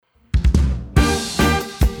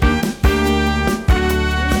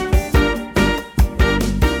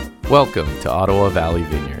Welcome to Ottawa Valley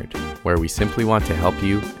Vineyard, where we simply want to help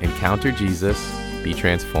you encounter Jesus, be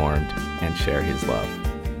transformed, and share his love.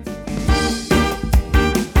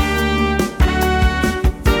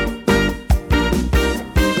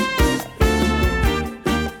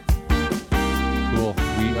 Cool.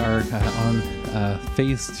 We are on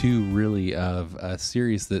phase 2, really, of a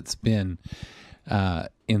series that's been,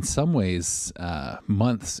 in some ways,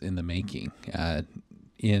 months in the making.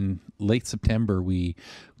 In late September, we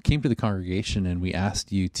came to the congregation and we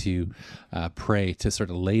asked you to pray, to sort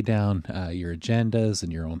of lay down your agendas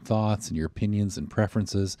and your own thoughts and your opinions and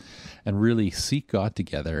preferences, and really seek God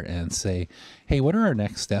together and say, hey, what are our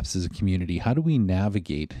next steps as a community? How do we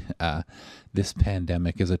navigate this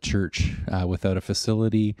pandemic as a church without a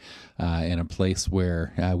facility, in a place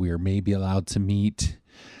where we are maybe allowed to meet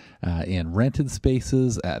in rented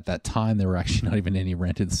spaces? At that time, there were actually not even any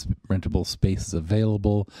rentable spaces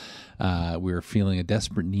available. We were feeling a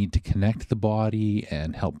desperate need to connect the body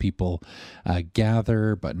and help people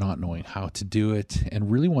gather, but not knowing how to do it,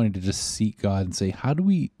 and really wanting to just seek God and say, how do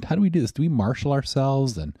we do this? Do we marshal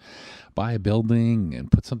ourselves and buy a building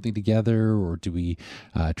and put something together, or do we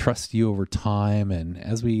trust you over time? And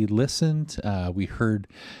as we listened, we heard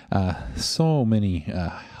so many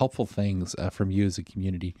helpful things from you as a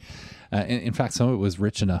community. In fact, some of it was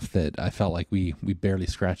rich enough that I felt like we barely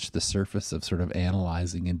scratched the surface of sort of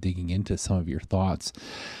analyzing and digging into some of your thoughts.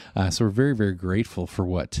 So we're very, very grateful for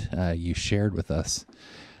what you shared with us.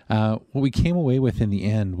 What we came away with in the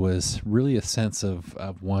end was really a sense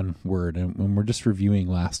of one word, and when we're just reviewing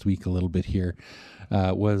last week a little bit here,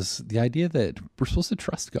 was the idea that we're supposed to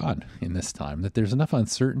trust God in this time, that there's enough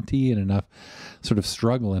uncertainty and enough sort of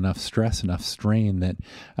struggle, enough stress, enough strain that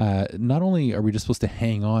not only are we just supposed to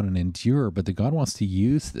hang on and endure, but that God wants to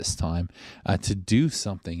use this time to do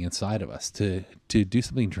something inside of us, to do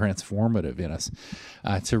something transformative in us,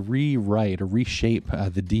 to rewrite or reshape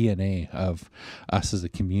the DNA of us as a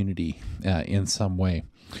community in some way.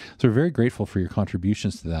 So we're very grateful for your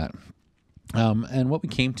contributions to that. And what we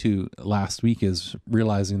came to last week is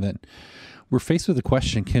realizing that we're faced with the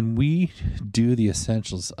question, can we do the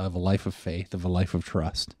essentials of a life of faith, of a life of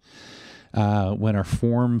trust, when our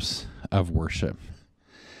forms of worship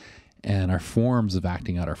and our forms of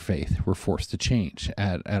acting out our faith were forced to change?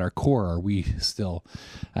 At our core, are we still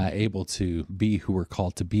able to be who we're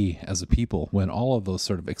called to be as a people when all of those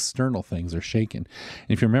sort of external things are shaken? And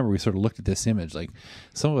if you remember, we sort of looked at this image, like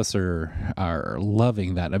some of us are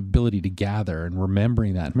loving that ability to gather and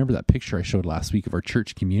remembering that. Remember that picture I showed last week of our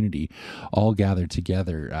church community all gathered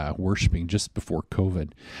together, worshiping just before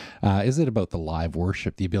COVID. Is it about the live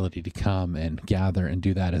worship, the ability to come and gather and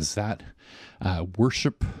do that? Is that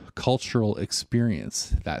worship cultural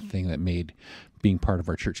experience, that thing that made being part of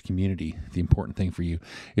our church community the important thing for you?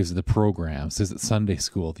 Is it the programs? Is it Sunday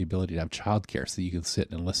school, the ability to have childcare so that you can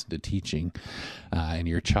sit and listen to teaching and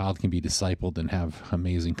your child can be discipled and have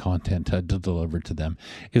amazing content delivered to them?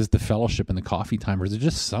 Is it the fellowship and the coffee time, or is it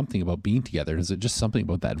just something about being together? Is it just something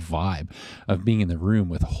about that vibe of being in the room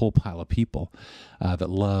with a whole pile of people that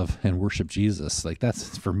love and worship Jesus? Like,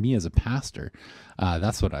 that's, for me as a pastor,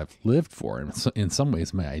 that's what I've lived for. And so in some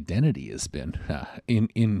ways, my identity has been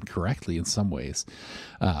incorrectly, in some ways,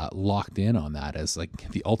 locked in on that as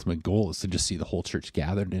like the ultimate goal is to just see the whole church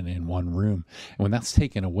gathered in one room. And when that's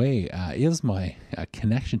taken away, is my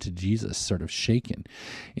connection to Jesus sort of shaken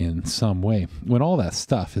in some way? When all that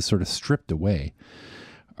stuff is sort of stripped away,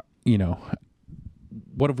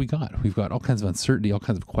 what have we got? We've got all kinds of uncertainty, all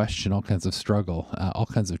kinds of question, all kinds of struggle, all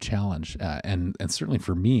kinds of challenge. And certainly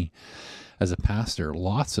for me as a pastor,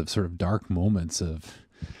 lots of sort of dark moments of,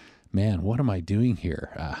 man, what am I doing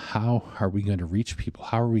here? How are we going to reach people?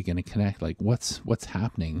 How are we going to connect? Like, what's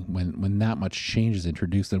happening when that much change is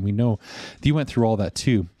introduced? And we know that you went through all that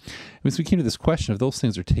too. And so we came to this question, if those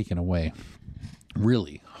things are taken away,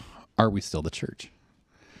 really, are we still the church?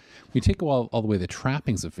 We take all the way the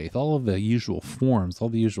trappings of faith, all of the usual forms, all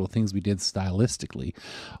the usual things we did stylistically,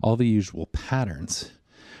 all the usual patterns.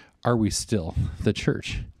 Are we still the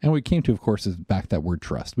church? And what we came to, of course, is back that word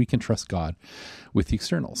trust. We can trust God with the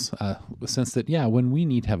externals. The sense that, when we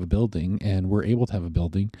need to have a building and we're able to have a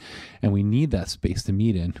building and we need that space to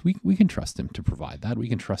meet in, we can trust him to provide that. We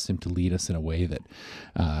can trust him to lead us in a way that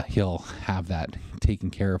he'll have that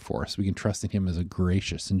taken care of for us. We can trust in him as a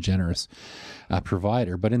gracious and generous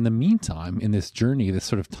provider. But in the meantime, in this journey, this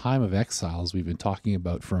sort of time of exiles we've been talking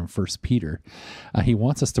about from 1 Peter, he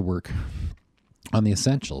wants us to work on the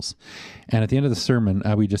essentials. And at the end of the sermon,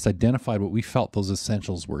 we just identified what we felt those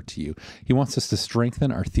essentials were to you. He wants us to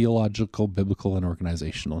strengthen our theological, biblical, and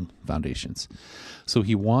organizational foundations. So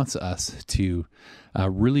he wants us to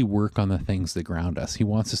really work on the things that ground us. He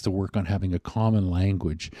wants us to work on having a common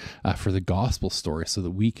language for the gospel story so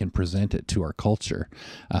that we can present it to our culture,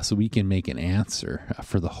 so we can make an answer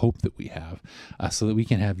for the hope that we have, so that we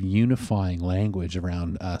can have unifying language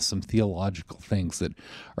around some theological things that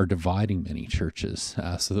are dividing many churches,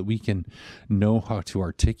 so that we can know how to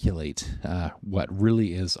articulate what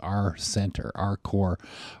really is our center, our core,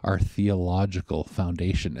 our theological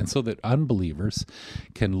foundation, and so that unbelievers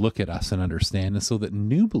can look at us and understand, and so that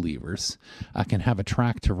new believers can have a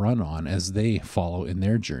track to run on as they follow in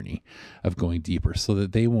their journey of going deeper, so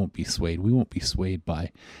that they won't be swayed. We won't be swayed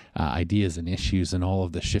by ideas and issues and all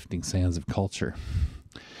of the shifting sands of culture.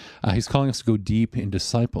 He's calling us to go deep in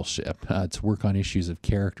discipleship, to work on issues of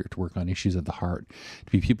character, to work on issues of the heart,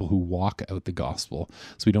 to be people who walk out the gospel,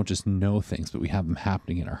 so we don't just know things, but we have them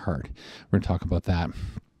happening in our heart. We're going to talk about that.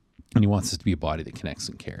 And he wants us to be a body that connects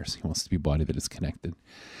and cares. He wants us to be a body that is connected.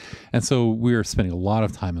 And so we're spending a lot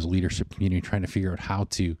of time as a leadership community trying to figure out how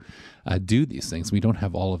to do these things. We don't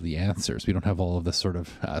have all of the answers. We don't have all of the sort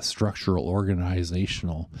of structural,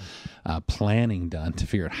 organizational planning done to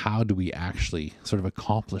figure out how do we actually sort of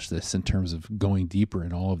accomplish this in terms of going deeper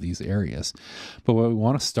in all of these areas. But what we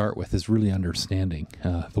want to start with is really understanding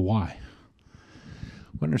the why.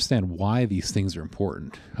 We understand why these things are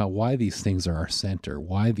important, why these things are our center,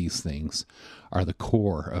 why these things are the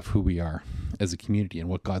core of who we are as a community and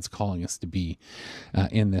what God's calling us to be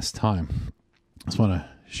in this time. I just want to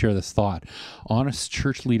share this thought. Honest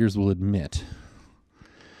church leaders will admit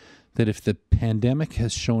that if the pandemic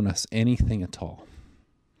has shown us anything at all,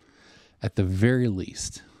 at the very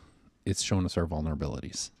least, it's shown us our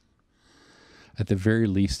vulnerabilities. At the very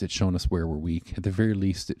least, it's shown us where we're weak. At the very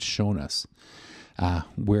least, it's shown us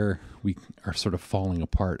where we are sort of falling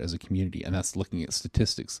apart as a community, and that's looking at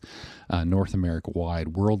statistics, North America wide,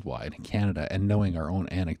 worldwide, Canada, and knowing our own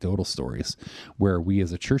anecdotal stories where we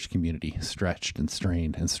as a church community stretched and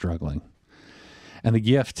strained and struggling. And the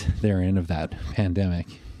gift therein of that pandemic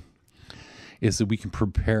is that we can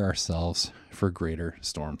prepare ourselves for greater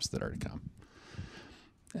storms that are to come.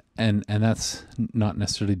 And that's not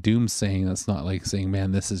necessarily doomsaying. That's not like saying,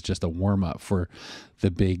 man, this is just a warm-up for the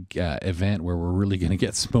big event where we're really going to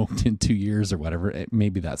get smoked in 2 years or whatever.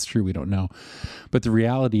 Maybe that's true. We don't know. But the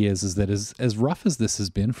reality is that as rough as this has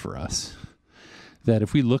been for us, that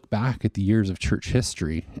if we look back at the years of church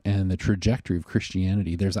history and the trajectory of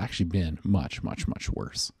Christianity, there's actually been much, much, much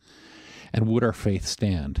worse. And would our faith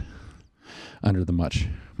stand under the much,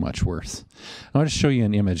 much worse? I want to show you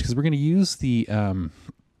an image because we're going to use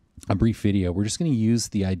a brief video. We're just going to use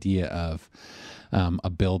the idea of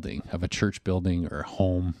a building, of a church building or a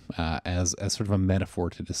home as sort of a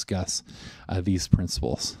metaphor to discuss these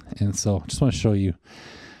principles. And so I just want to show you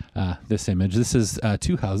this image. This is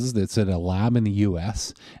two houses that's at a lab in the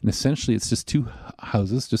U.S. And essentially it's just two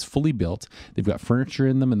houses, just fully built. They've got furniture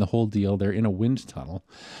in them and the whole deal. They're in a wind tunnel.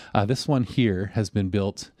 This one here has been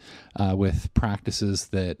built with practices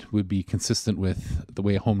that would be consistent with the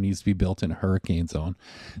way a home needs to be built in a hurricane zone.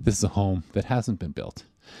 This is a home that hasn't been built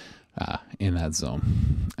in that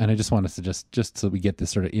zone. And I just wanted to just so we get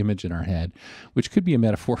this sort of image in our head, which could be a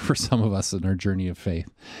metaphor for some of us in our journey of faith.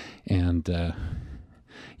 And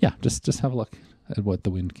yeah, just have a look at what the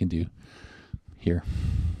wind can do here.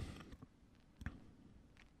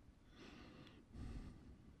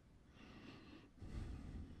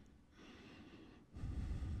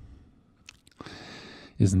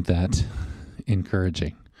 Isn't that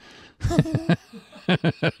encouraging?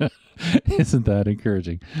 Isn't that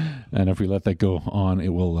encouraging? And if we let that go on, it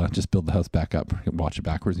will just build the house back up. You'll watch it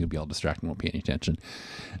backwards, and you'll be all distracted and won't pay any attention.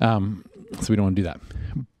 So we don't want to do that.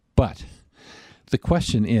 But the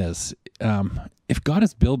question is, if God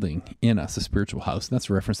is building in us a spiritual house, and that's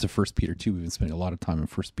a reference to 1 Peter 2, we've been spending a lot of time in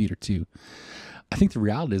 1 Peter 2, I think the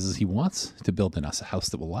reality is he wants to build in us a house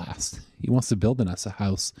that will last. He wants to build in us a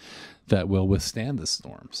house that will withstand the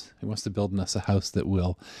storms. He wants to build in us a house that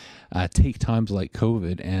will take times like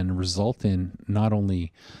COVID and result in not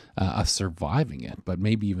only us surviving it, but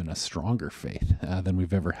maybe even a stronger faith than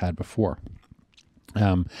we've ever had before.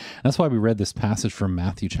 That's why we read this passage from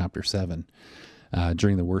Matthew chapter 7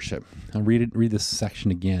 during the worship. I'll read this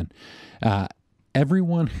section again.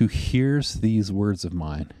 Everyone who hears these words of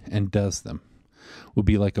mine and does them will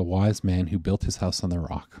be like a wise man who built his house on the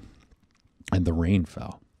rock. And the rain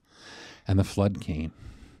fell, and the flood came,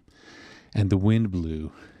 and the wind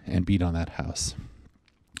blew and beat on that house.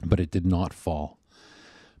 But it did not fall,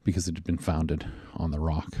 because it had been founded on the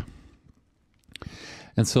rock.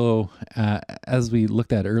 And so, as we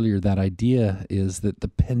looked at earlier, that idea is that the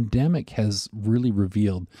pandemic has really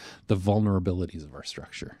revealed the vulnerabilities of our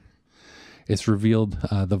structure. It's revealed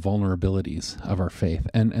the vulnerabilities of our faith.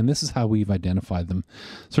 And this is how we've identified them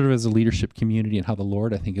sort of as a leadership community, and how the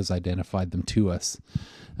Lord, I think, has identified them to us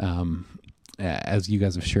as you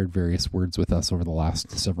guys have shared various words with us over the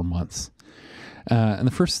last several months. And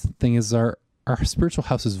the first thing is our spiritual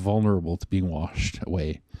house is vulnerable to being washed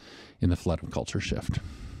away in the flood of culture shift.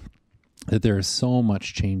 That there is so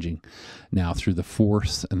much changing now through the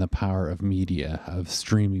force and the power of media, of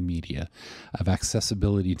streaming media, of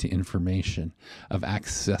accessibility to information, of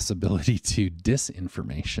accessibility to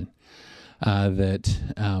disinformation, that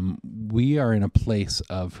we are in a place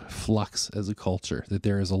of flux as a culture, that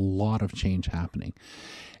there is a lot of change happening.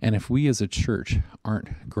 And if we as a church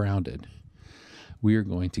aren't grounded, we are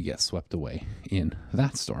going to get swept away in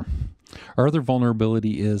that storm. Our other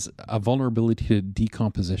vulnerability is a vulnerability to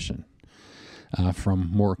decomposition. From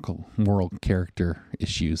moral character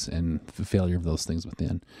issues and the failure of those things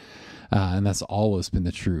within. And that's always been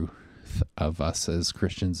the truth of us as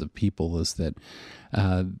Christians, of people, is that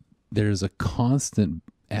there's a constant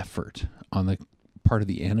effort on the part of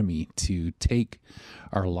the enemy to take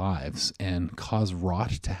our lives and cause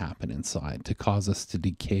rot to happen inside, to cause us to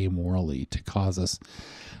decay morally, to cause us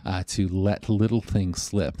to let little things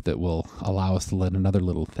slip that will allow us to let another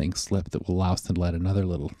little thing slip, that will allow us to let another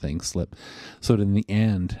little thing slip. So that in the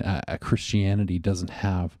end, Christianity doesn't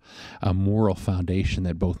have a moral foundation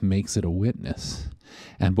that both makes it a witness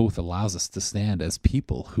and both allows us to stand as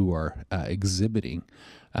people who are exhibiting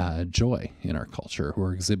joy in our culture, who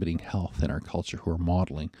are exhibiting health in our culture, who are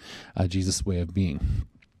modeling Jesus' way of being.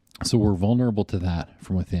 So we're vulnerable to that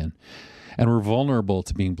from within. And we're vulnerable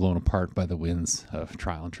to being blown apart by the winds of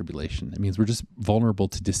trial and tribulation. It means we're just vulnerable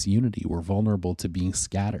to disunity. We're vulnerable to being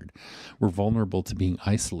scattered. We're vulnerable to being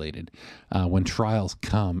isolated. When trials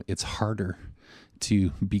come, it's harder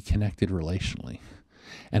to be connected relationally.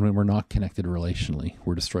 And when we're not connected relationally,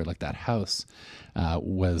 we're destroyed. Like that house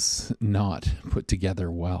was not put together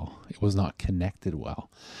well. It was not connected well.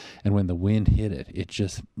 And when the wind hit it, it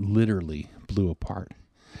just literally blew apart.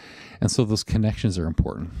 And so those connections are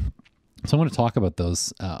important. So I want to talk about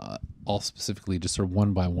those all specifically, just sort of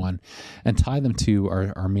one by one, and tie them to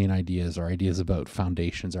our main ideas, our ideas about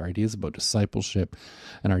foundations, our ideas about discipleship,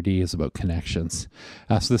 and our ideas about connections.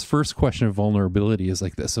 So this first question of vulnerability is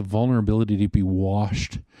like this: a vulnerability to be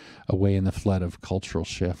washed away in the flood of cultural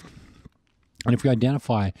shift. And if we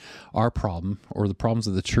identify our problem, or the problems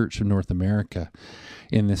of the Church of North America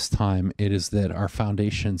in this time, it is that our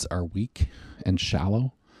foundations are weak and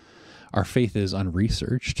shallow. Our faith is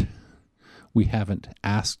unresearched. We haven't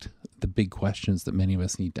asked the big questions that many of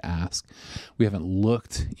us need to ask. We haven't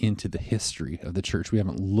looked into the history of the church. We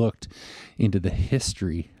haven't looked into the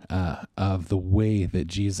history of the way that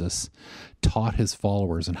Jesus taught his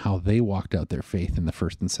followers and how they walked out their faith in the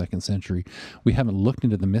 1st and 2nd century. We haven't looked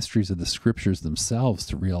into the mysteries of the scriptures themselves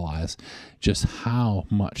to realize just how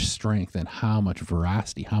much strength and how much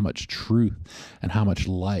veracity, how much truth, and how much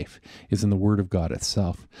life is in the Word of God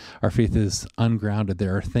itself. Our faith is ungrounded.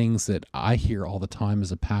 There are things that I hear all the time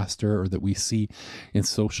as a pastor, or that we see in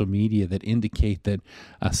social media, that indicate that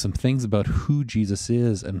some things about who Jesus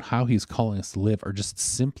is and how he's calling us to live are just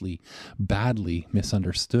simply badly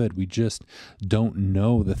misunderstood. We just don't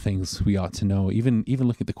know the things we ought to know. Even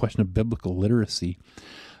look at the question of biblical literacy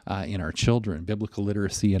in our children, biblical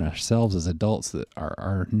literacy in ourselves as adults that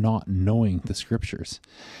are not knowing the scriptures.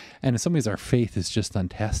 And in some ways, our faith is just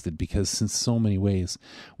untested, because in so many ways,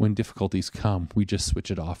 when difficulties come, we just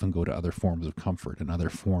switch it off and go to other forms of comfort and other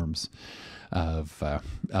forms of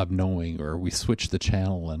knowing, or we switch the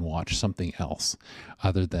channel and watch something else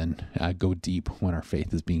other than go deep when our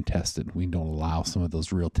faith is being tested. We don't allow some of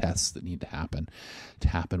those real tests that need to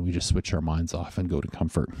happen. We just switch our minds off and go to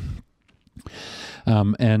comfort.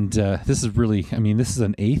 This is really, this is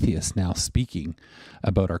an atheist now speaking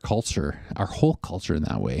about our culture, our whole culture in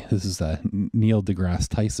that way. This is Neil deGrasse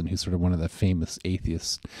Tyson, who's sort of one of the famous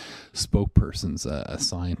atheist spokespersons, a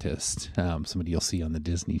scientist, somebody you'll see on the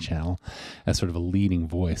Disney Channel as sort of a leading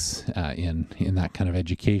voice in that kind of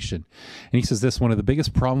education. And he says this: one of the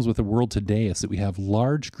biggest problems with the world today is that we have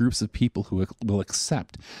large groups of people who will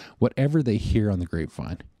accept whatever they hear on the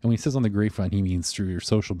grapevine. And when he says on the grapevine, he means through your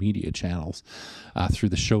social media channels, through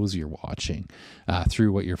the shows you're watching,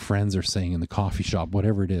 through what your friends are saying in the coffee shop,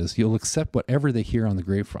 whatever it is. You'll accept whatever they hear on the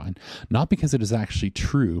grapevine, not because it is actually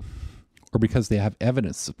true or because they have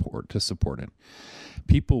evidence to support it.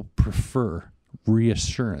 People prefer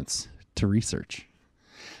reassurance to research.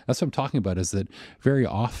 That's what I'm talking about, is that very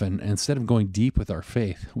often, instead of going deep with our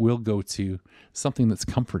faith, we'll go to something that's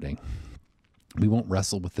comforting. We won't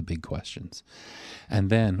wrestle with the big questions. And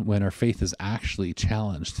then when our faith is actually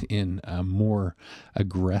challenged in a more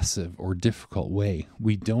aggressive or difficult way,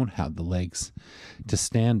 we don't have the legs to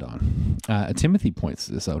stand on. Timothy points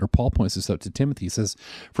this out, or Paul points this out to Timothy. He says,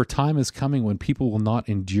 "For time is coming when people will not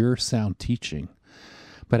endure sound teaching,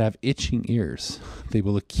 but have itching ears. They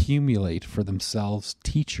will accumulate for themselves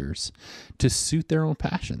teachers to suit their own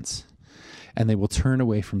passions, and they will turn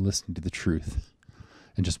away from listening to the truth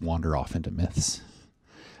and just wander off into myths."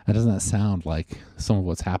 And doesn't that sound like some of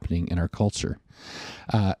what's happening in our culture?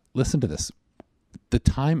 Listen to this. The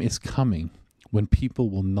time is coming when people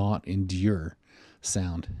will not endure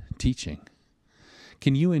sound teaching.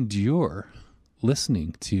 Can you endure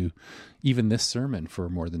listening to even this sermon for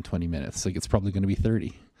more than 20 minutes? Like, it's probably going to be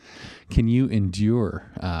 30. Can you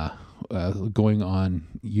endure going on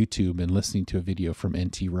YouTube and listening to a video from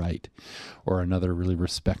N.T. Wright or another really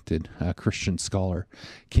respected Christian scholar?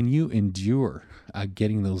 Can you endure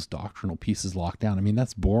getting those doctrinal pieces locked down? I mean,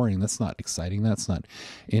 that's boring. That's not exciting. That's not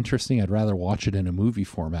interesting. I'd rather watch it in a movie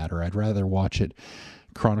format, or I'd rather watch it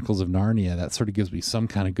Chronicles of Narnia. That sort of gives me some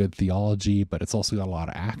kind of good theology, but it's also got a lot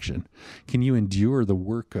of action. Can you endure the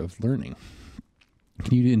work of learning?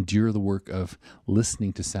 Can you endure the work of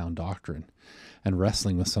listening to sound doctrine and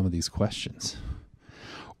wrestling with some of these questions?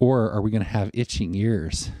 Or are we going to have itching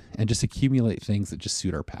ears and just accumulate things that just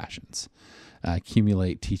suit our passions?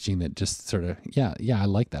 Accumulate teaching that just sort of, yeah, I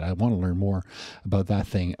like that. I want to learn more about that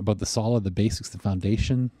thing, about the basics, the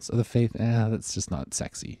foundations of the faith. That's just not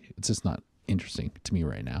sexy. It's just not interesting to me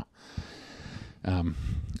right now. And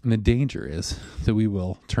the danger is that we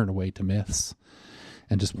will turn away to myths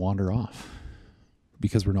and just wander off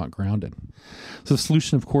because we're not grounded. So the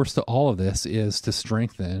solution, of course, to all of this is to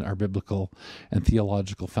strengthen our biblical and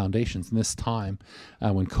theological foundations. In this time,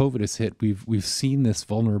 when COVID has hit, we've seen this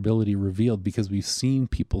vulnerability revealed because we've seen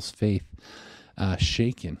people's faith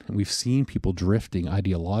shaken, and we've seen people drifting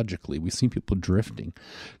ideologically. We've seen people drifting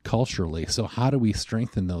culturally. So how do we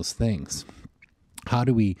strengthen those things? How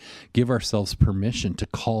do we give ourselves permission to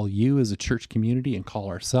call you as a church community and call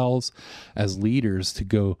ourselves as leaders to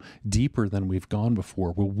go deeper than we've gone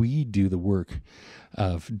before? Will we do the work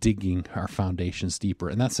of digging our foundations deeper?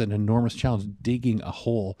 And that's an enormous challenge. Digging a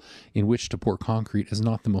hole in which to pour concrete is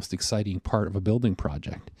not the most exciting part of a building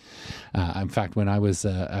project. In fact, when I was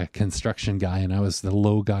a construction guy and I was the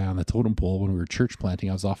low guy on the totem pole when we were church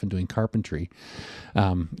planting, I was often doing carpentry.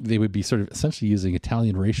 They would be sort of essentially using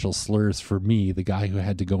Italian racial slurs for me, the guy who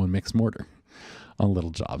had to go and mix mortar on little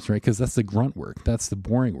jobs, right? Because that's the grunt work. That's the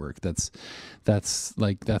boring work. That's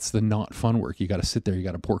the not fun work. You got to sit there. You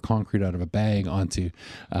got to pour concrete out of a bag onto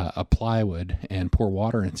a plywood and pour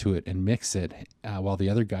water into it and mix it, while the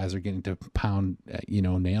other guys are getting to pound,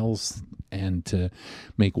 nails and to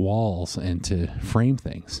make walls and to frame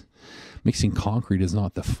things. Mixing concrete is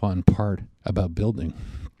not the fun part about building,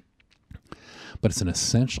 but it's an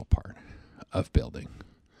essential part of building.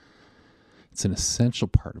 It's an essential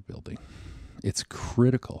part of building. It's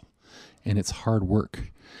critical, and it's hard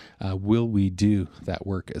work. Will we do that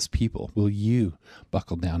work as people? Will you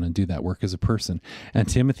buckle down and do that work as a person? And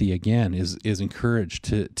Timothy, again, is encouraged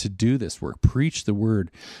to do this work. Preach the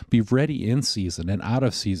word. Be ready in season and out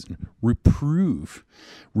of season. Reprove,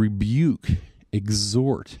 rebuke,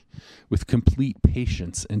 exhort with complete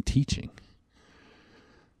patience and teaching.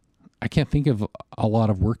 I can't think of a lot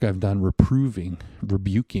of work I've done reproving,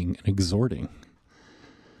 rebuking, and exhorting.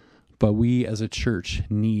 But we as a church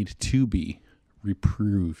need to be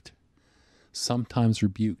reproved, sometimes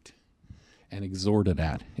rebuked, and exhorted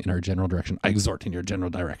at in our general direction. I exhort in your general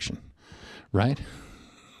direction, right?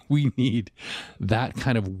 We need that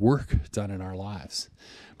kind of work done in our lives.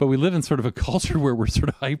 But we live in sort of a culture where we're sort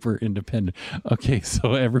of hyper independent. Okay,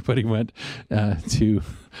 so everybody went to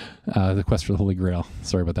the quest for the Holy Grail.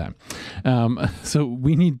 Sorry about that. So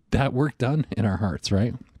we need that work done in our hearts,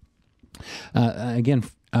 right? Again,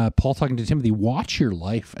 Paul talking to Timothy, watch your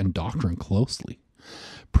life and doctrine closely.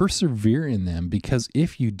 Persevere in them, because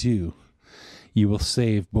if you do, you will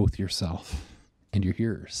save both yourself and your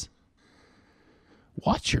hearers.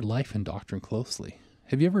 Watch your life and doctrine closely.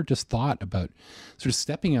 Have you ever just thought about sort of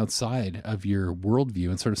stepping outside of your worldview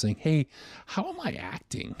and sort of saying, hey, how am I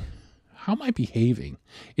acting? How am I behaving?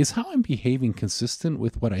 Is how I'm behaving consistent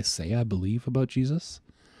with what I say I believe about Jesus?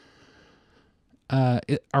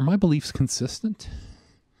 Are my beliefs consistent?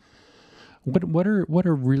 What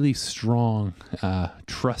are really strong,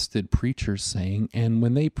 trusted preachers saying? And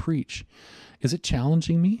when they preach, is it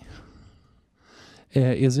challenging me?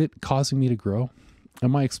 Is it causing me to grow?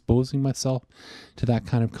 Am I exposing myself to that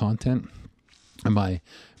kind of content? Am I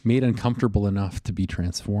made uncomfortable enough to be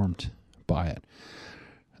transformed by it?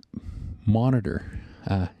 monitor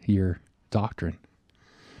your doctrine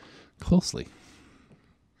closely.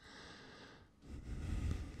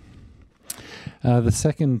 The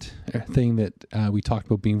second thing that we talked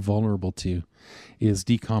about being vulnerable to is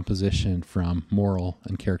decomposition from moral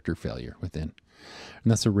and character failure within.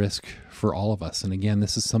 And that's a risk for all of us. And again,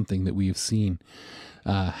 this is something that we've seen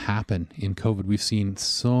happen in COVID. We've seen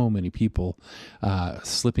so many people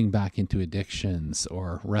slipping back into addictions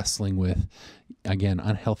or wrestling with, again,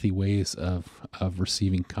 unhealthy ways of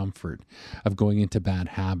receiving comfort, of going into bad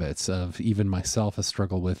habits, of even myself a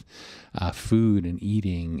struggle with food and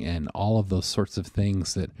eating and all of those sorts of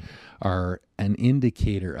things that are an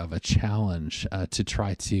indicator of a challenge to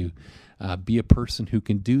try to be a person who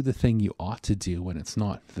can do the thing you ought to do when it's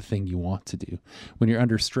not the thing you want to do. When you're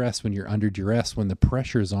under stress, when you're under duress, when the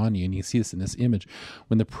pressure is on you, and you see this in this image,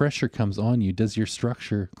 when the pressure comes on you, does your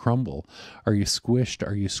structure crumble? Are you squished?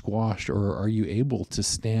 Are you squashed? Or are you able to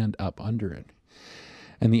stand up under it?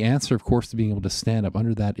 And the answer, of course, to being able to stand up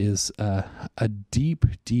under that is a deep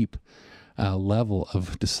level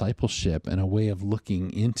of discipleship and a way of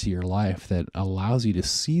looking into your life that allows you to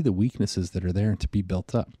see the weaknesses that are there and to be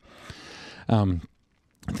built up.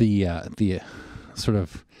 The sort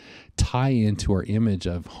of tie into our image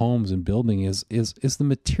of homes and building is the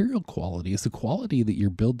material quality, is the quality that you're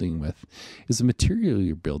building with, is the material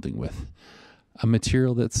you're building with a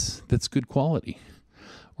material that's good quality,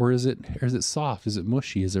 or is it soft? Is it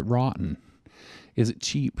mushy? Is it rotten? Is it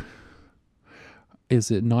cheap? Is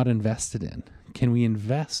it not invested in? Can we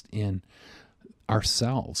invest in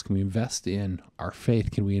ourselves? Can we invest in our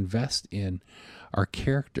faith? Can we invest in our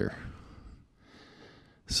character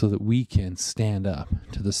so that we can stand up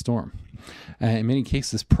to the storm? In many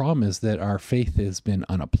cases, this problem is that our faith has been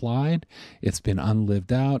unapplied, it's been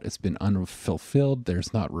unlived out, it's been unfulfilled,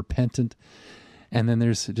 there's not repentant. And then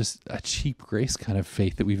there's just a cheap grace kind of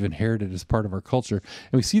faith that we've inherited as part of our culture.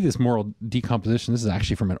 And we see this moral decomposition. This is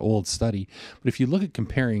actually from an old study. But if you look at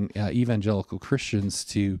comparing evangelical Christians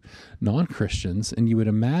to non-Christians, and you would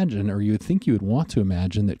imagine, or you would think you would want to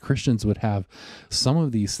imagine, that Christians would have some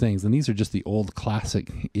of these things. And these are just the old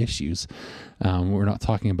classic issues. We're not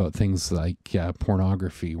talking about things like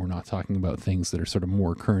pornography. We're not talking about things that are sort of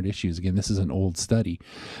more current issues. Again, this is an old study.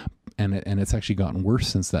 And it's actually gotten worse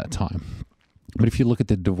since that time. But if you look at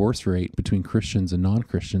the divorce rate between Christians and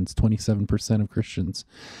non-Christians, 27% of Christians,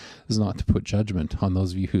 this is not to put judgment on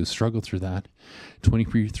those of you who struggle through that,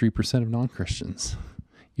 23% of non-Christians.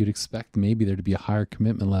 You'd expect maybe there to be a higher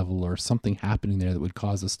commitment level or something happening there that would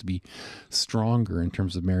cause us to be stronger in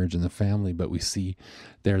terms of marriage and the family, but we see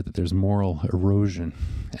there that there's moral erosion.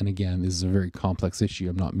 And again, this is a very complex issue.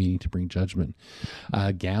 I'm not meaning to bring judgment.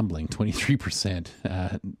 Gambling, 23%,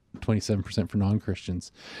 27% for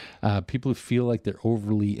non-Christians. People who feel like they're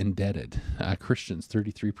overly indebted. Christians,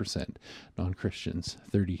 33%. Non-Christians,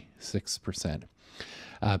 36%.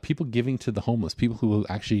 People giving to the homeless, people who will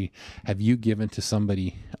actually, have you given to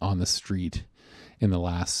somebody on the street in the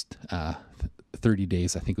last 30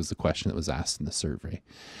 days, I think was the question that was asked in the survey.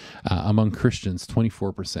 Among Christians,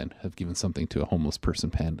 24% have given something to a homeless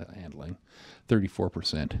person panhandling.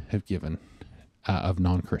 34% have given, of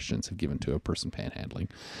non-Christians have given to a person panhandling.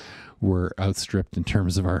 We're outstripped in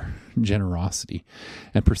terms of our generosity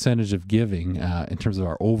and percentage of giving in terms of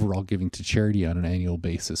our overall giving to charity on an annual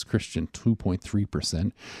basis. Christian,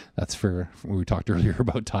 2.3%. That's fair. When we talked earlier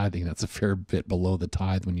about tithing, that's a fair bit below the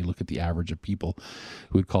tithe when you look at the average of people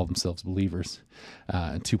who would call themselves believers,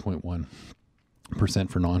 and 2.1%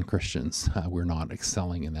 for non-Christians. We're not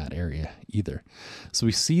excelling in that area either. So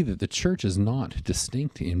we see that the church is not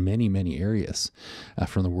distinct in many, many areas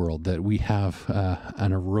from the world, that we have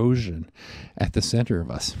an erosion at the center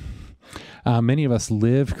of us. Many of us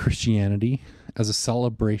live Christianity as a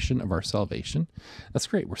celebration of our salvation. That's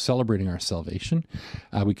great. We're celebrating our salvation.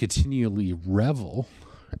 We continually revel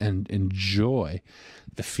and enjoy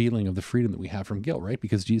the feeling of the freedom that we have from guilt, right?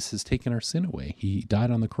 Because Jesus has taken our sin away. He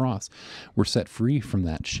died on the cross. We're set free from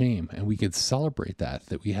that shame, and we could celebrate that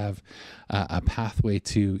we have a pathway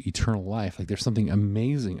to eternal life. Like, there's something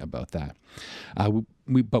amazing about that.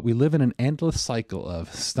 But we live in an endless cycle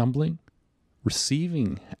of stumbling,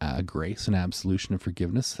 receiving grace and absolution and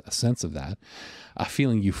forgiveness, a sense of that,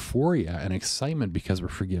 feeling euphoria and excitement because we're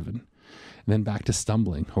forgiven, and then back to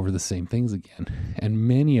stumbling over the same things again. And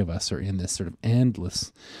many of us are in this sort of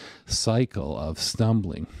endless cycle of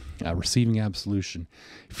stumbling, receiving absolution,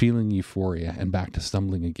 feeling euphoria, and back to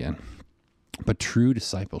stumbling again. But true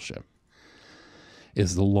discipleship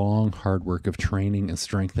is the long, hard work of training and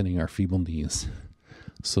strengthening our feeble knees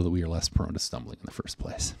so that we are less prone to stumbling in the first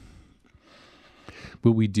place.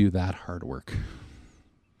 Will we do that hard work?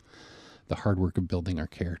 the hard work of building our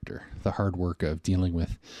character, the hard work of dealing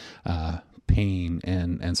with pain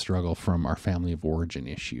and struggle from our family of origin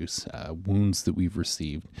issues, wounds that we've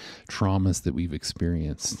received, traumas that we've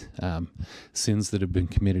experienced, sins that have been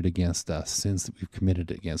committed against us, sins that we've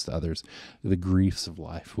committed against others, the griefs of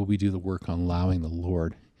life. Will we do the work on allowing the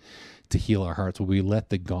Lord to heal our hearts? Will we let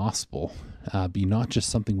the gospel be not just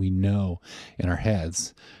something we know in our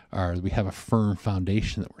heads, or we have a firm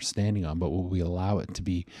foundation that we're standing on, but will we allow it to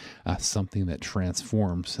be something that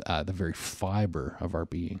transforms the very fiber of our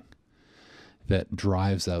being, that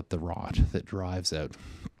drives out the rot, that drives out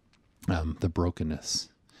the brokenness,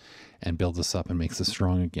 and builds us up and makes us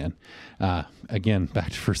strong again. Again,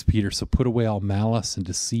 back to 1 Peter. So put away all malice and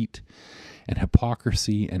deceit and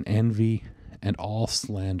hypocrisy and envy and all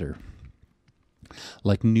slander.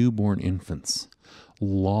 Like newborn infants,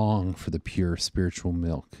 long for the pure spiritual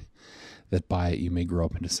milk, that by it you may grow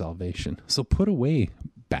up into salvation. So put away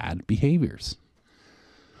bad behaviors.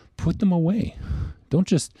 Put them away. Don't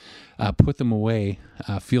just put them away,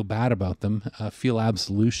 feel bad about them, feel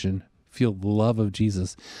absolution, feel the love of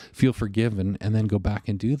Jesus, feel forgiven, and then go back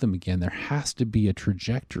and do them again. There has to be a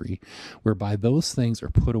trajectory whereby those things are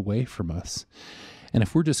put away from us. And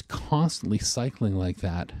if we're just constantly cycling like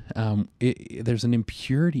that, there's an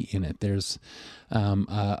impurity in it. There's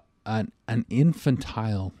an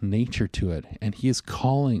infantile nature to it. And he is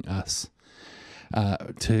calling us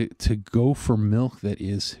to go for milk that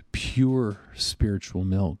is pure spiritual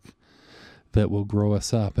milk that will grow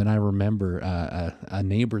us up. And I remember a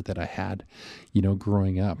neighbor that I had,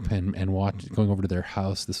 growing up and going over to their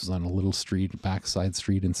house. This was on a little street, backside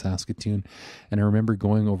street in Saskatoon. And I remember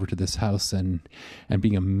going over to this house and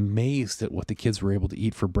being amazed at what the kids were able to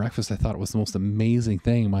eat for breakfast. I thought it was the most amazing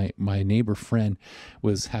thing. My neighbor friend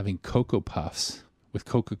was having Cocoa Puffs with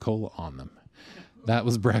Coca-Cola on them. That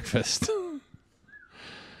was breakfast,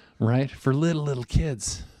 right? For little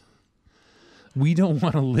kids. We don't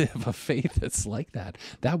want to live a faith that's like that.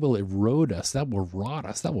 That will erode us. That will rot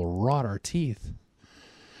us. That will rot our teeth.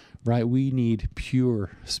 Right? We need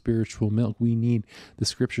pure spiritual milk. We need the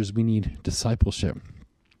scriptures. We need discipleship.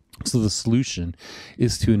 So the solution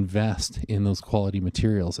is to invest in those quality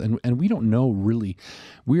materials. And we don't know really,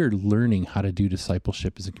 we're learning how to do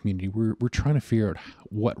discipleship as a community. We're trying to figure out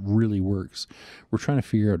what really works. We're trying to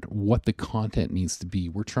figure out what the content needs to be.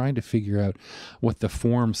 We're trying to figure out what the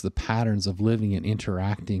forms, the patterns of living and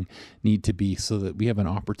interacting need to be so that we have an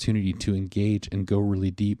opportunity to engage and go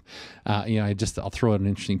really deep. I'll throw out an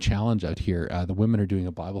interesting challenge out here. The women are doing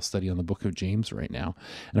a Bible study on the book of James right now.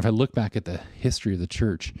 And if I look back at the history of the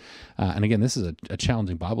church, and again, this is a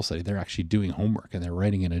challenging Bible study. They're actually doing homework and they're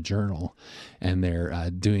writing in a journal and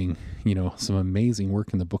they're doing, some amazing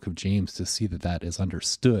work in the book of James to see that is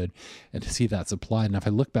understood and to see that's applied. And if I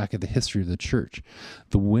look back at the history of the church,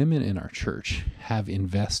 the women in our church have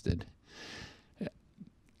invested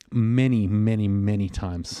many, many, many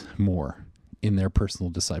times more in their personal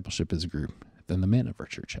discipleship as a group than the men of our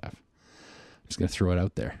church have. I'm just going to throw it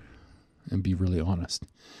out there and be really honest.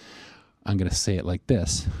 I'm going to say it like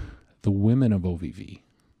this. The women of OVV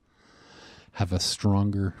have a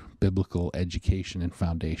stronger biblical education and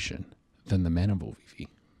foundation than the men of OVV.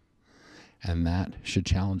 And that should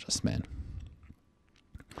challenge us, men.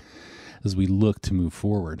 As we look to move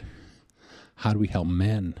forward, how do we help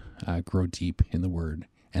men grow deep in the Word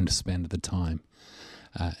and to spend the time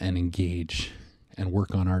and engage and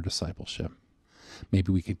work on our discipleship?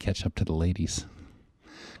 Maybe we could catch up to the ladies.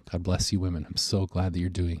 God bless you, women. I'm so glad that you're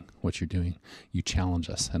doing what you're doing. You challenge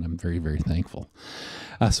us, and I'm very, very thankful.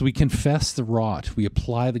 So we confess the rot. We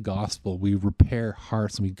apply the gospel. We repair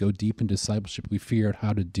hearts, and we go deep in discipleship. We figure out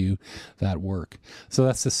how to do that work. So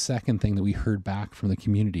that's the second thing that we heard back from the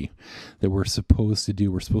community that we're supposed to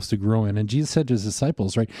do. We're supposed to grow in. And Jesus said to his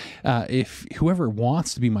disciples, right, if whoever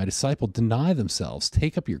wants to be my disciple, deny themselves,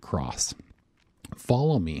 take up your cross.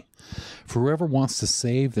 Follow me. For whoever wants to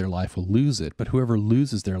save their life will lose it, but whoever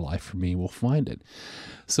loses their life for me will find it.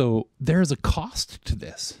 So there's a cost to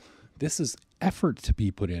this. This is effort to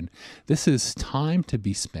be put in. This is time to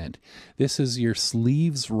be spent. This is your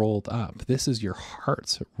sleeves rolled up. This is your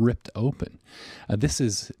hearts ripped open. This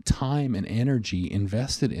is time and energy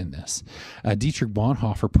invested in this. Dietrich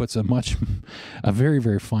Bonhoeffer puts a very,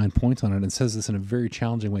 very fine point on it and says this in a very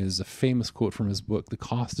challenging way. There's a famous quote from his book, The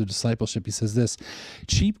Cost of Discipleship. He says this: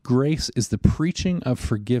 cheap grace is the preaching of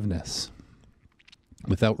forgiveness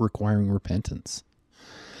without requiring repentance.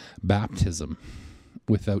 Baptism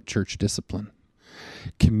without church discipline,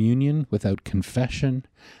 communion without confession,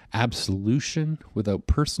 absolution without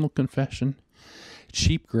personal confession.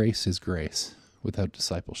 Cheap grace is grace without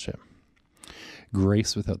discipleship,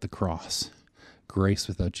 grace without the cross, grace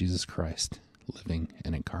without Jesus Christ, living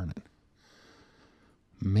and incarnate.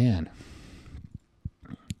 Man,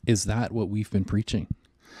 is that what we've been preaching?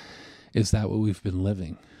 Is that what we've been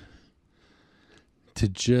living? To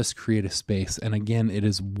just create a space. And again, it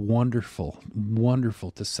is wonderful,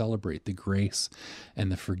 wonderful to celebrate the grace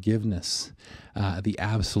and the forgiveness, the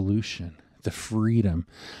absolution, the freedom,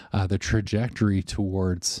 the trajectory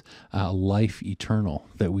towards life eternal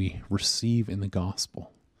that we receive in the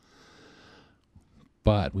gospel.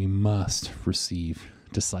 But we must receive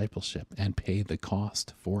discipleship and pay the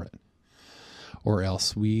cost for it, or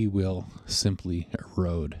else we will simply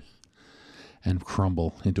erode and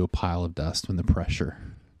crumble into a pile of dust when the pressure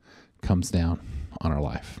comes down on our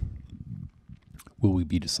life. Will we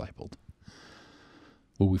be discipled?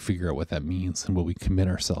 Will we figure out what that means, and will we commit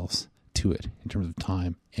ourselves to it in terms of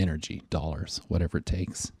time, energy, dollars, whatever it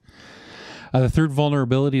takes? The third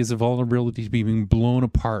vulnerability is a vulnerability to being blown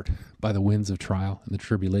apart by the winds of trial and the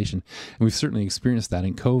tribulation. And we've certainly experienced that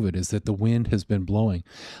in COVID, is that the wind has been blowing.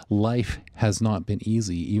 Life has not been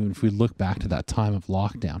easy. Even if we look back to that time of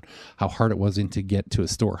lockdown, how hard it was to get to a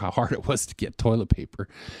store, how hard it was to get toilet paper,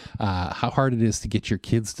 how hard it is to get your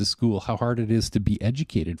kids to school, how hard it is to be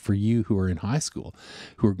educated for you who are in high school,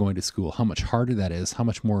 who are going to school, how much harder that is, how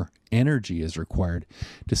much more energy is required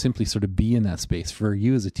to simply sort of be in that space. For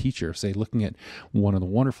you as a teacher, say, looking at one of the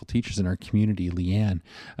wonderful teachers in our community, Leanne,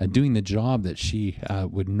 doing the job that she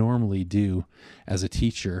would normally do as a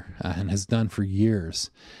teacher and has done for years,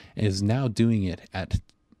 is now doing it at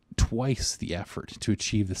twice the effort to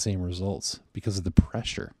achieve the same results because of the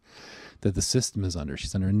pressure that the system is under.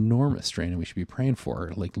 She's under enormous strain, and we should be praying for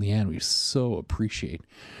her. Like Leanne, we so appreciate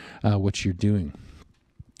what you're doing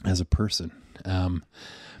as a person.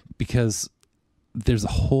 Because there's a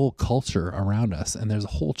whole culture around us, and there's a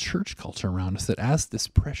whole church culture around us, that as this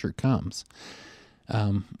pressure comes,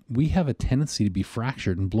 we have a tendency to be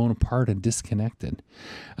fractured and blown apart and disconnected.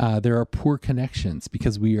 There are poor connections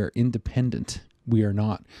because we are independent. We are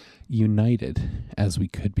not united as we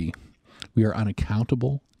could be. We are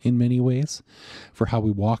unaccountable in many ways for how we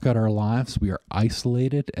walk out our lives. We are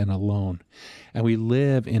isolated and alone. And we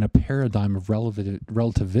live in a paradigm of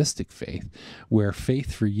relativistic faith, where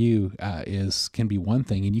faith for you can be one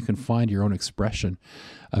thing, and you can find your own expression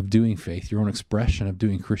of doing faith, your own expression of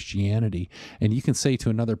doing Christianity. And you can say to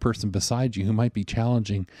another person beside you who might be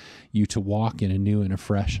challenging you to walk in a new and a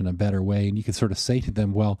fresh and a better way, and you can sort of say to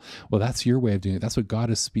them, well, that's your way of doing it. That's what God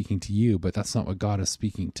is speaking to you, but that's not what God is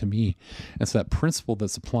speaking to me. And so that principle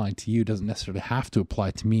that's applying to you doesn't necessarily have to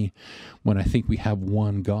apply to me, when I think we have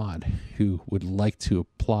one God who would like to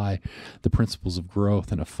apply the principles of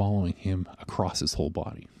growth and of following him across his whole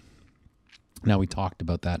body. Now, we talked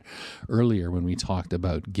about that earlier when we talked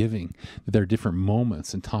about giving, that there are different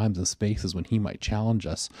moments and times and spaces when he might challenge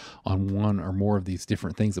us on one or more of these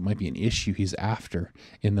different things that might be an issue he's after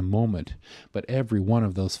in the moment. But every one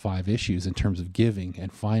of those 5 issues in terms of giving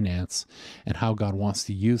and finance and how God wants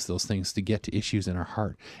to use those things to get to issues in our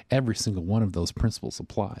heart, every single one of those principles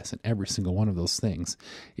applies, and every single one of those things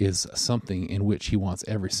is something in which he wants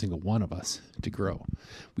every single one of us to grow.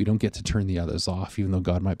 We don't get to turn the others off, even though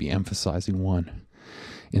God might be emphasizing one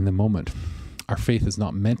in the moment. Our faith is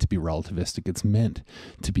not meant to be relativistic. It's meant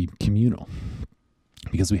to be communal,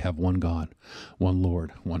 because we have one God, one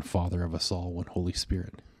Lord, one Father of us all, one Holy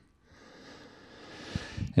Spirit.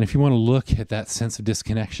 And if you want to look at that sense of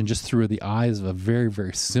disconnection just through the eyes of a very,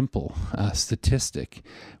 very simple statistic,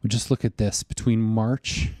 we just look at this. Between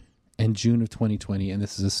March and June of 2020, and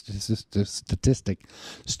this is a statistic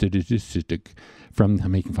from,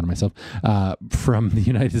 I'm making fun of myself, from the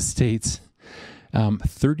United States,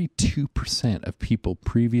 32% of people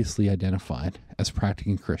previously identified as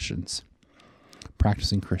practicing Christians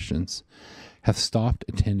have stopped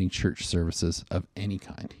attending church services of any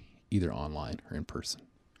kind, either online or in person.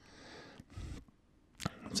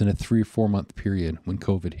 It's in a 3 or 4 month period when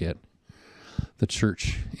COVID hit. The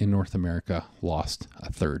church in North America lost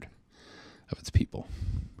a third of its people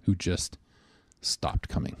who just stopped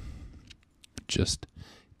coming, just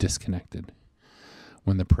disconnected.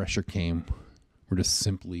 When the pressure came, were just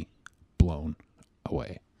simply blown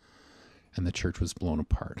away, and the church was blown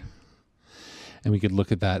apart. And we could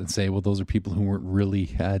look at that and say, well, those are people who weren't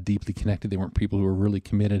really deeply connected. They weren't people who were really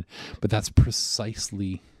committed. But that's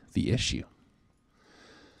precisely the issue,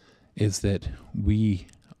 is that we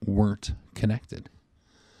weren't connected,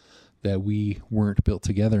 that we weren't built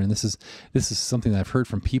together. And this is something that I've heard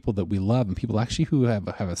from people that we love, and people actually who have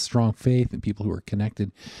a strong faith, and people who are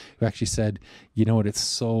connected, who actually said, you know what, it's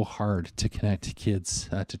so hard to connect kids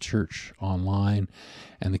to church online,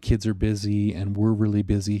 and the kids are busy and we're really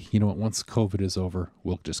busy. You know what, once COVID is over,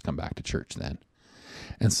 we'll just come back to church then.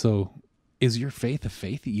 And so is your faith a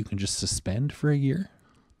faith that you can just suspend for a year?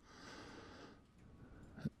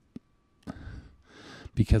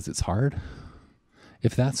 Because it's hard?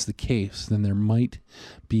 If that's the case, then there might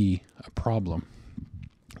be a problem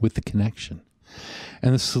with the connection.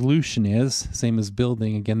 And the solution is, same as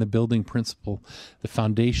building, again, the building principle, the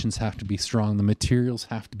foundations have to be strong, the materials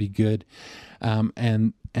have to be good,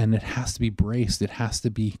 and it has to be braced, it has to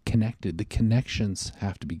be connected, the connections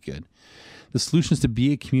have to be good. The solution is to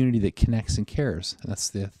be a community that connects and cares. That's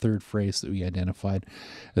the third phrase that we identified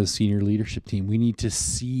as a senior leadership team. We need to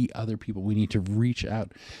see other people. We need to reach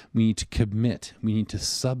out. We need to commit. We need to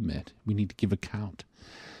submit. We need to give account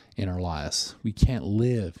in our lives. We can't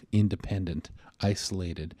live independent,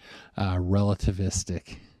 isolated,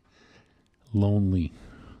 relativistic, lonely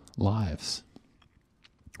lives,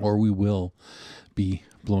 or we will be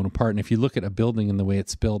blown apart. And if you look at a building and the way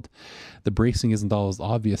it's built, the bracing isn't always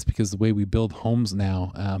obvious, because the way we build homes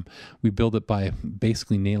now, we build it by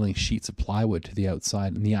basically nailing sheets of plywood to the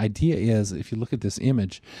outside. And the idea is, if you look at this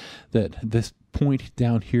image, that this point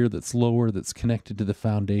down here that's lower, that's connected to the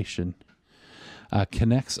foundation,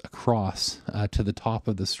 connects across to the top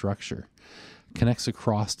of the structure, connects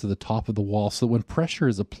across to the top of the wall, so that when pressure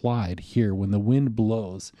is applied here, when the wind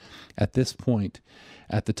blows at this point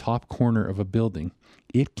at the top corner of a building,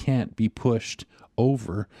 it can't be pushed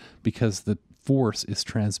over because the force is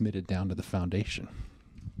transmitted down to the foundation.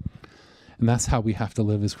 And that's how we have to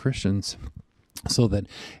live as Christians, so that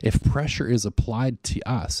if pressure is applied to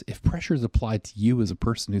us, if pressure is applied to you as a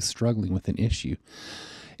person who's struggling with an issue,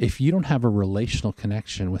 if you don't have a relational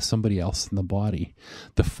connection with somebody else in the body,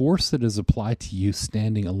 the force that is applied to you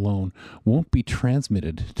standing alone won't be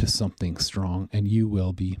transmitted to something strong, and you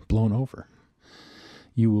will be blown over.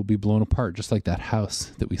 You will be blown apart, just like that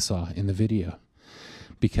house that we saw in the video,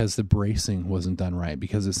 because the bracing wasn't done right,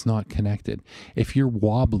 because it's not connected. If you're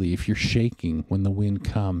wobbly, if you're shaking when the wind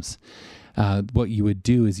comes, what you would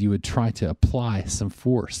do is you would try to apply some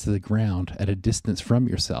force to the ground at a distance from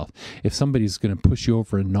yourself. If somebody's going to push you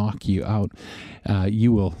over and knock you out,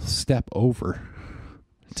 you will step over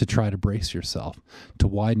to try to brace yourself, to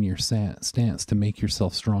widen your stance, to make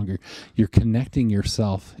yourself stronger. You're connecting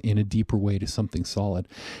yourself in a deeper way to something solid.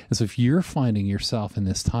 And so if you're finding yourself in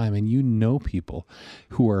this time, and you know people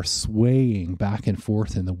who are swaying back and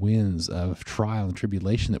forth in the winds of trial and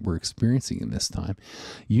tribulation that we're experiencing in this time,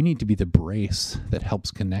 you need to be the brace that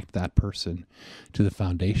helps connect that person to the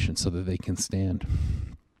foundation so that they can stand.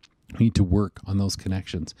 We need to work on those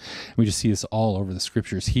connections. We just see this all over the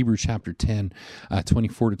scriptures. Hebrews chapter 10,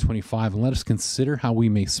 24 to 25. And let us consider how we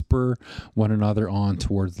may spur one another on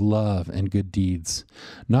towards love and good deeds,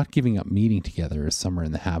 not giving up meeting together as some are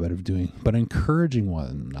in the habit of doing, but encouraging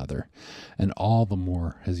one another, and all the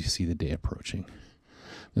more as you see the day approaching.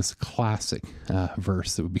 This classic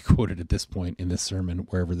verse that would be quoted at this point in this sermon,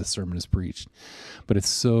 wherever the sermon is preached. But it's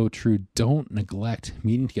so true. Don't neglect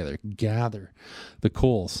meeting together. Gather the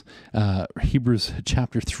coals. Hebrews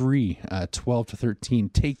chapter 3, 12 to 13.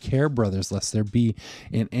 Take care, brothers, lest there be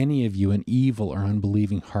in any of you an evil or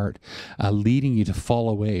unbelieving heart, leading you to fall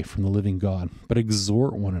away from the living God. But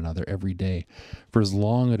exhort one another every day, for as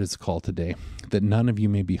long as it is called today, that none of you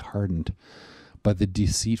may be hardened by the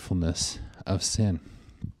deceitfulness of sin.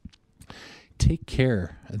 Take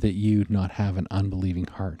care that you not have an unbelieving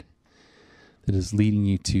heart that is leading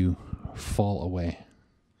you to fall away.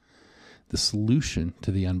 The solution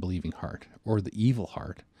to the unbelieving heart, or the evil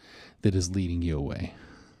heart that is leading you away,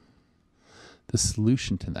 the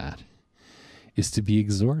solution to that is to be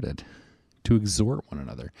exhorted, to exhort one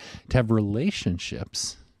another, to have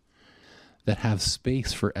relationships that have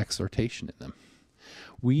space for exhortation in them.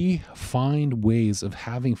 We find ways of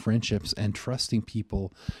having friendships and trusting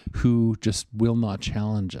people who just will not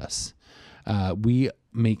challenge us. We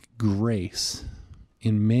make grace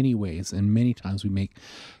in many ways, and many times we make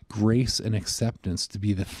grace and acceptance to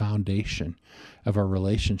be the foundation of our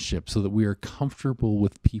relationship, so that we are comfortable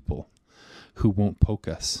with people who won't poke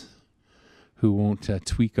us, who won't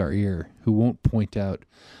tweak our ear, who won't point out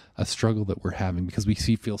a struggle that we're having, because we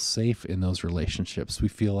feel safe in those relationships. We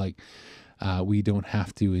feel like we don't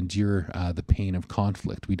have to endure the pain of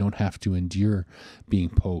conflict. We don't have to endure being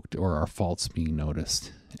poked or our faults being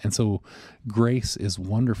noticed. And so grace is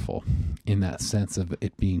wonderful in that sense of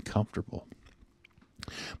it being comfortable.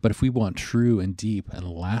 But if we want true and deep and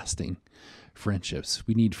lasting friendships,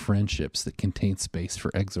 we need friendships that contain space for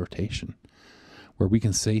exhortation, where we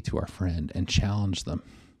can say to our friend and challenge them,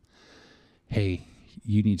 hey,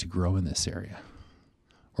 you need to grow in this area.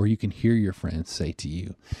 Or you can hear your friend say to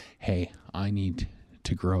you, hey, I need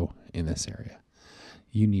to grow in this area.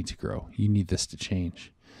 You need to grow. You need this to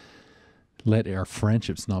change. Let our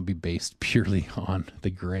friendships not be based purely on the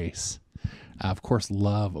grace. Of course,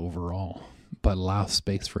 love overall, but allow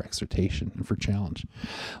space for exhortation and for challenge.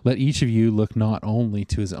 Let each of you look not only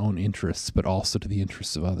to his own interests, but also to the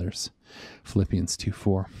interests of others. Philippians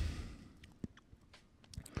 2:4.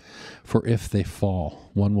 For if they fall,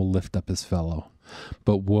 one will lift up his fellow.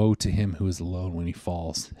 But woe to him who is alone when he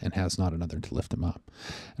falls and has not another to lift him up.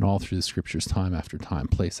 And all through the scriptures, time after time,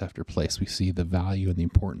 place after place, we see the value and the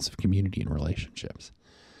importance of community and relationships.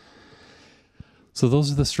 So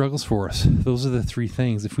those are the struggles for us. Those are the three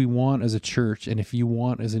things. If we want as a church, and if you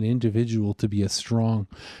want as an individual to be a strong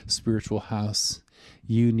spiritual house,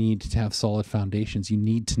 you need to have solid foundations. You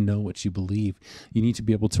need to know what you believe. You need to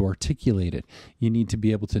be able to articulate it. You need to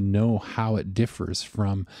be able to know how it differs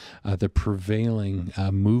from the prevailing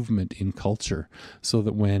movement in culture, so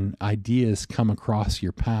that when ideas come across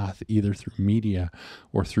your path, either through media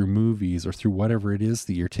or through movies or through whatever it is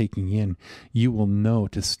that you're taking in, you will know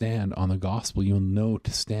to stand on the gospel. You'll know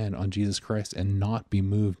to stand on Jesus Christ and not be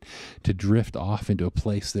moved to drift off into a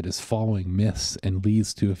place that is following myths and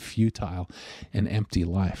leads to a futile and empty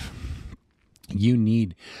life. You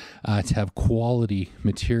need to have quality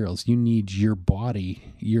materials. You need your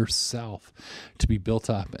body, yourself, to be built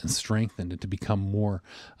up and strengthened and to become more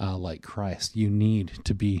like Christ. You need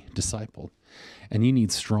to be discipled, and you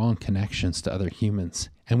need strong connections to other humans.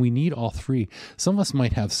 And we need all three. Some of us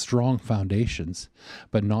might have strong foundations,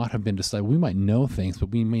 but not have been discipled. We might know things, but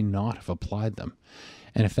we may not have applied them.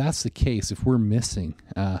 And if that's the case, if we're missing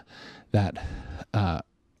that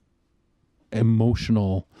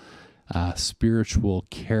emotional, spiritual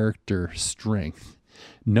character strength,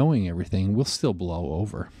 knowing everything, we'll still blow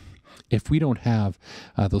over. If we don't have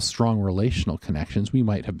those strong relational connections, we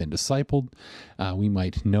might have been discipled. We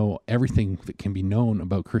might know everything that can be known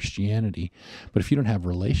about Christianity. But if you don't have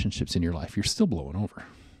relationships in your life, you're still blowing over.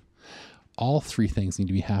 All three things need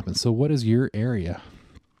to be happening. So what is your area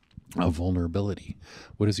of vulnerability?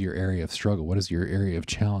 What is your area of struggle? What is your area of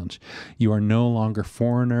challenge? You are no longer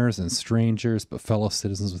foreigners and strangers, but fellow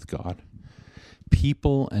citizens with God,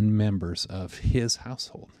 people and members of his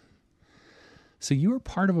household. So you are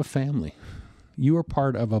part of a family. You are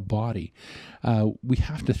part of a body. We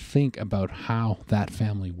have to think about how that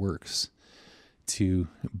family works to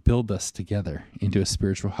build us together into a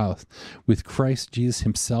spiritual house with Christ Jesus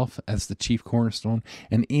himself as the chief cornerstone,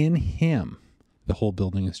 and in him the whole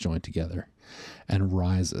building is joined together and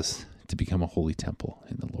rises to become a holy temple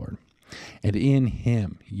in the Lord. And in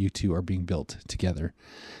him, you two are being built together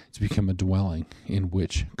to become a dwelling in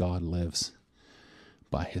which God lives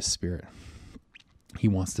by his Spirit. He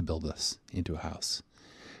wants to build us into a house.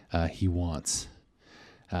 He wants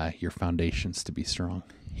your foundations to be strong.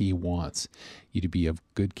 He wants you to be of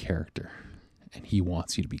good character, and he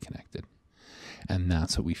wants you to be connected. And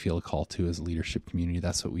that's what we feel a call to as a leadership community.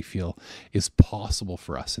 That's what we feel is possible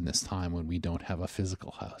for us in this time when we don't have a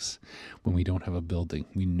physical house, when we don't have a building.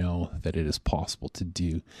 We know that it is possible to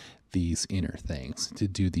do these inner things, to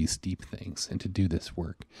do these deep things, and to do this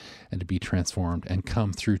work, and to be transformed and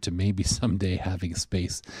come through to maybe someday having a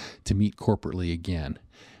space to meet corporately again,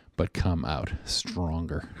 but come out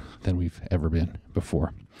stronger than we've ever been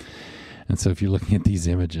before. And so if you're looking at these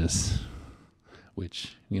images,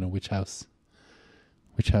 which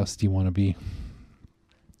house do you want to be?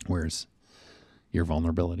 Where's your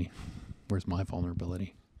vulnerability? Where's my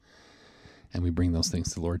vulnerability? And we bring those things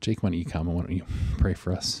to the Lord. Jake, why don't you come and why don't you pray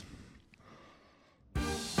for us?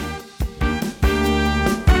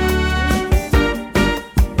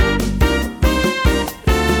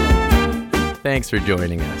 Thanks for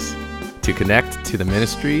joining us. To connect to the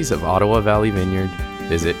ministries of Ottawa Valley Vineyard,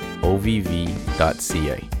 visit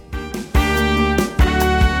ovv.ca.